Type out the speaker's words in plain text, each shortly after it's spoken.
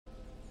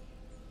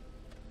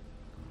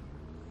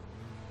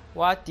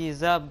What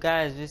is up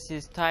guys, this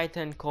is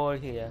Titan Cole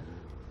here,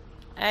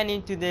 and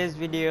in today's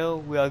video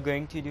we are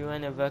going to do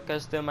another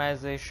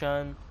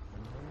customization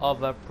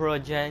of a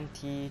Progen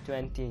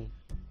T20.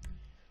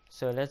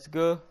 So let's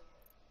go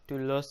to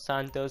Los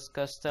Santos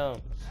Customs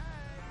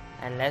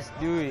and let's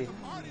do it.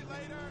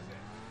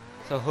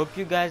 So hope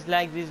you guys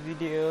like this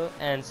video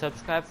and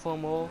subscribe for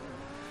more,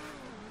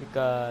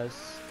 because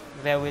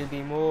there will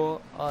be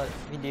more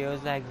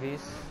videos like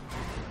this.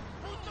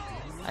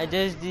 I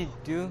just did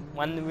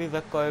one with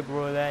a coil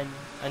roller and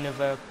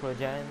another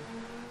Progen,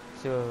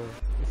 so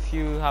if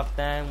you have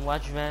time,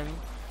 watch them.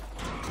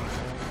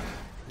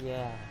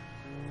 Yeah,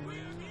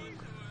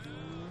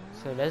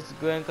 so let's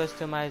go and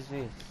customize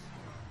this.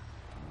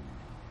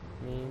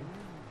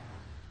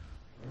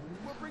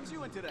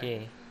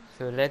 Okay,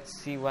 so let's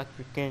see what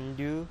we can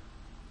do.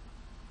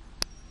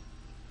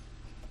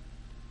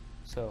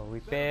 So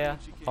repair,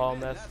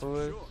 armor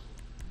full,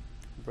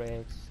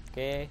 brakes,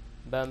 okay,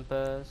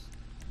 bumpers,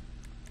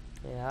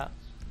 yeah,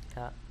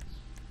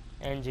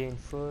 engine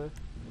full,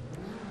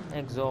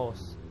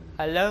 exhaust.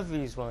 I love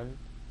this one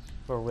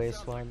for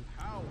race one.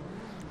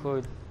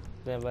 Hood,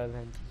 level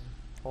 20,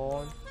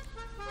 horn.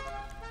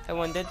 I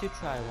wanted to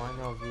try one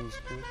of these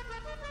two.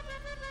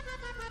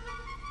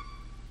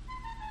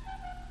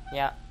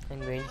 Yeah, I'm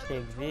going to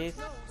take this.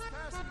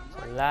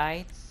 So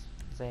lights,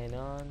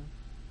 xenon,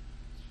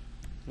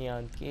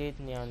 neon kit,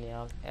 neon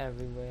out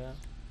everywhere,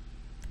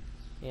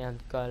 neon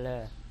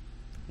color.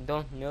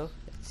 Don't know,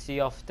 let's see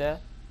after.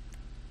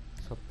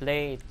 So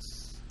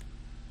plates,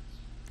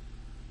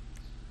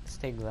 let's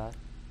take that.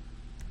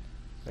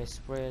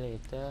 Spray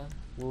later,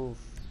 roof,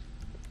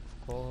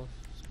 of course,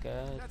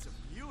 skirt. That's a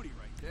beauty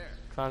right there.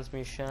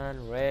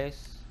 Transmission,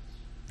 race,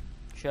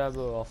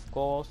 turbo, of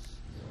course.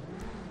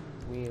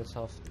 Wheels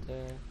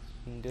after,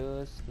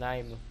 windows,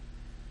 lime.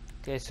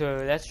 Okay, so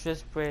let's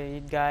just spray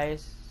it,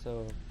 guys.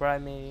 So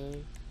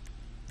primary,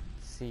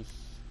 see,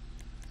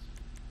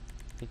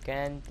 we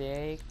can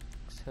take.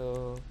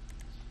 So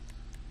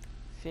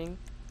think,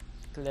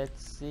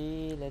 let's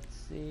see,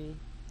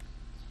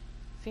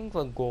 think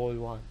the gold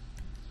one.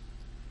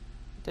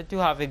 That you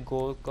have a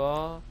gold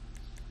car,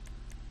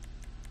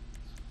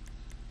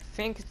 I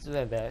think it's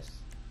the best.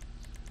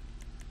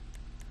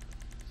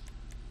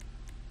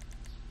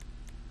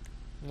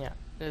 Yeah,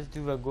 let's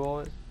do the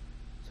gold.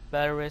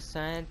 Super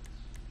recent.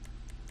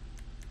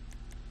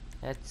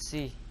 Let's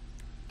see.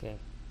 Okay.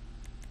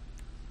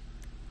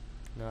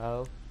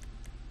 No.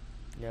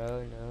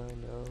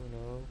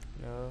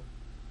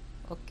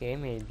 Okay,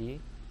 maybe.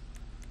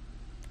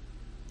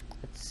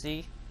 Let's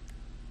see.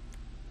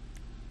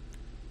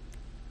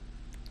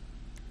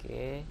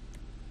 Okay.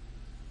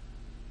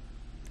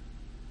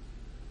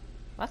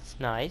 That's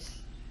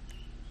nice.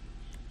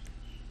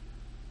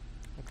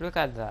 Like, look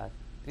at that.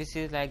 This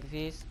is like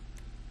this.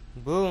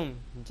 Boom,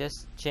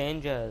 just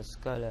changes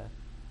color.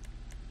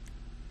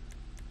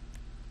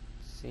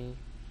 See,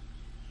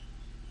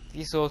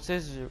 this also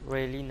is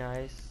really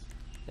nice.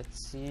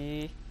 Let's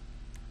see,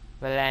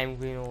 the lime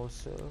green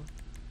also,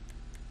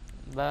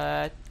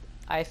 but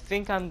I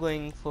think I'm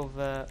going for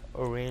the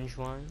orange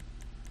one.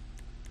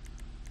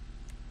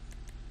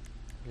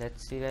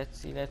 Let's see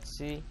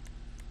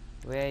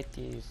where it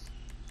is.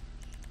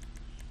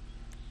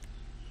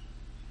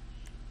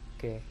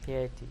 Okay,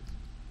 here it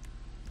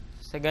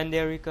is.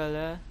 Secondary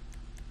color.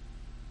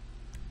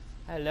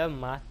 I love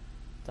matte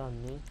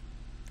on me.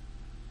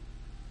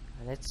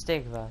 Let's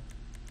take that.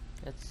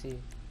 Let's see.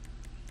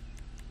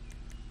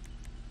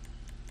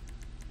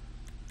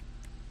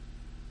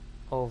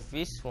 Oh,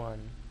 this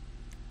one.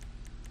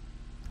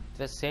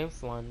 The same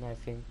one, I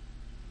think.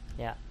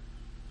 Yeah.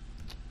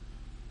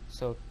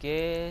 So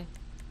okay.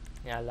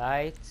 Yeah,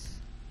 lights.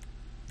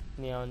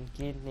 Neon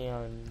kit,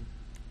 neon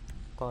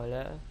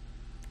color.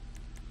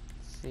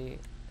 Let's see.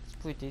 Let's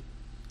put it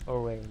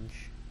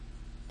orange.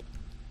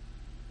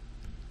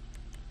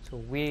 So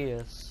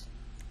wheels.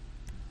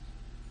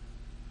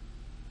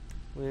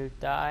 Wheel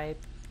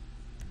type.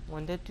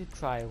 Wanted to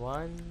try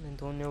one. I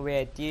don't know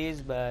where it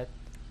is, but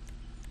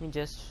I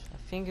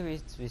think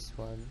it's this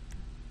one.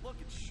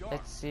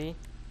 Let's see.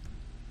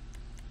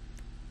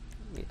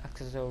 With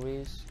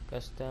accessories,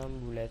 custom,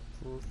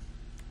 bulletproof,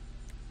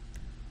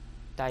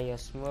 tire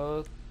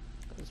smoke.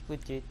 Let's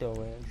put it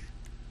orange.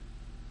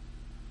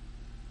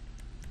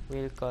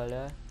 Wheel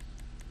color.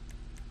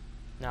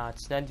 No,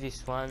 it's not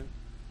this one.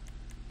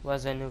 It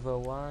was another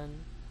one.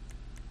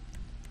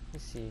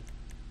 Let's see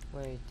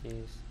where it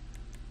is.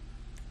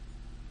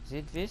 Is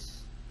it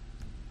this?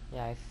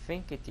 Yeah, I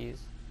think it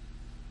is.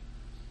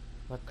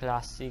 A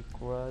classic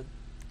road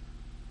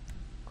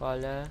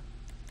color.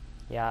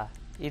 Yeah,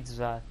 it's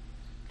that.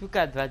 Look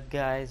at that,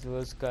 guys,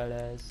 those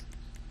colors.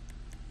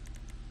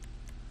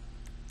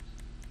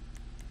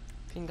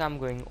 I think I'm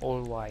going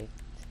all white.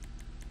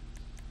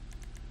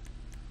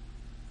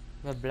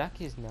 The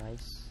black is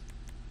nice.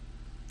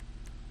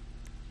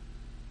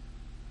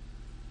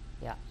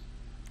 Yeah.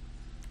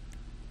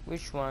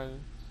 Which one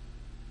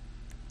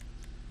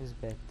is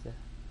better?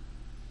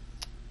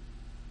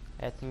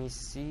 Let me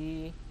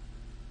see.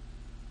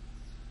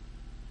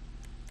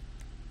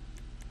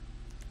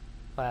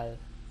 profile.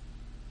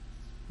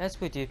 Let's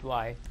put it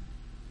white.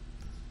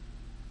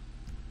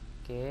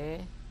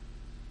 Okay.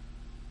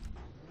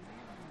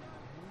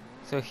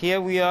 So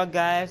here we are,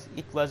 guys.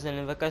 It was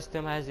another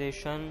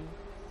customization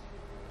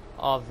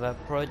of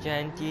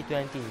Progen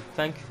T20.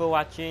 Thank you for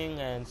watching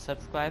and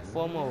subscribe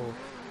for more.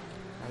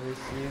 I will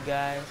see you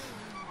guys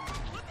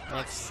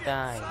next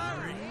time.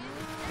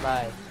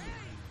 Bye.